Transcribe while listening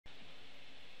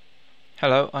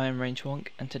Hello, I am RangeWonk,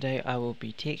 and today I will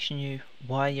be teaching you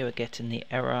why you are getting the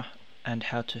error and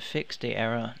how to fix the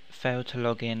error failed to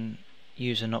log in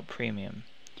user not premium.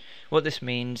 What this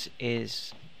means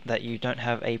is that you don't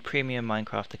have a premium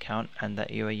Minecraft account and that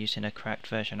you are using a cracked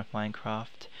version of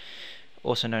Minecraft,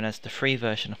 also known as the free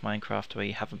version of Minecraft where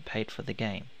you haven't paid for the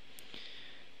game.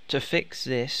 To fix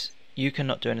this, you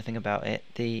cannot do anything about it.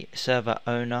 The server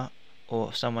owner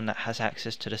or someone that has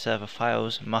access to the server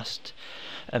files must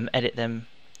edit them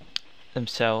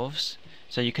themselves,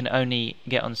 so you can only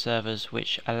get on servers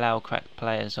which allow cracked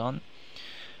players on,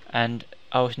 and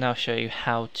I will now show you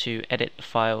how to edit the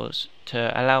files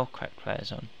to allow cracked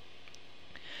players on.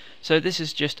 So this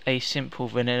is just a simple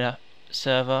vanilla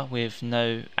server with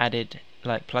no added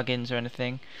plugins or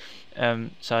anything,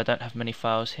 so I don't have many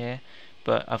files here,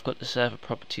 but I've got the server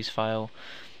properties file.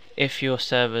 If your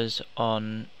server's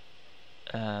on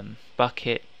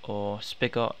Bukkit or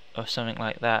Spigot or something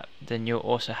like that, then you'll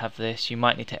also have this. You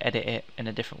might need to edit it in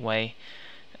a different way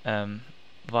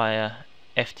via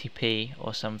FTP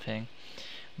or something,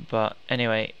 but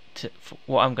anyway,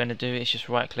 what I'm going to do is just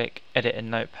right click, edit in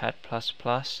Notepad++.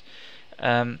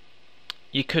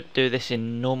 You could do this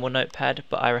in normal Notepad,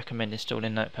 but I recommend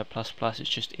installing Notepad++. It's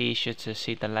just easier to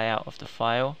see the layout of the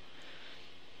file,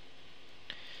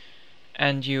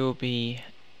 and you will be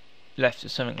left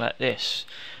with something like this.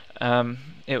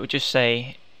 It will just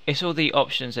say it's all the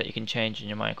options that you can change in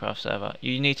your Minecraft server.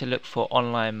 You need to look for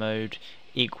online mode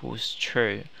equals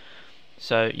true,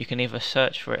 so you can either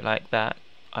search for it like that,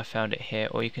 I found it here,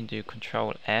 or you can do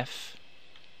Control F,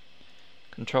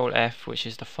 which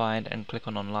is to find, and click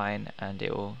on online, and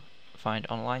it will find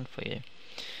online for you.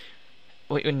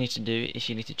 What you need to do is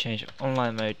you need to change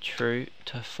online mode true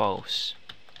to false.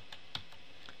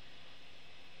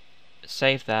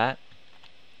 Save that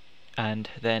and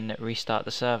then restart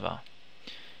the server.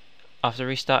 After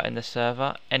restarting the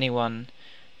server, anyone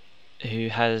who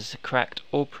has cracked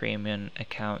or premium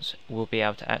accounts will be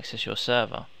able to access your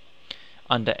server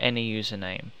under any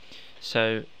username.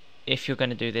 So if you're going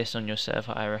to do this on your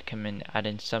server, I recommend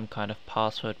adding some kind of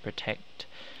password protect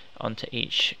onto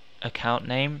each account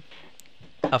name.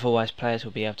 Otherwise players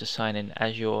will be able to sign in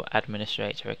as your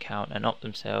administrator account and opt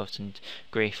themselves and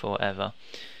grief or whatever.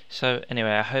 So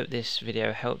anyway, I hope this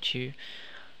video helped you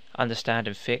understand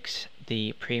and fix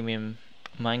the premium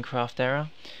Minecraft error,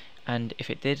 and if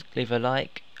it did, leave a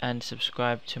like and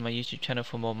subscribe to my YouTube channel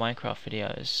for more Minecraft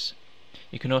videos.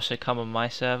 You can also come on my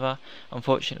server.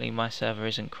 Unfortunately my server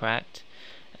isn't cracked,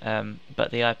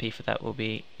 but the IP for that will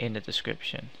be in the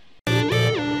description.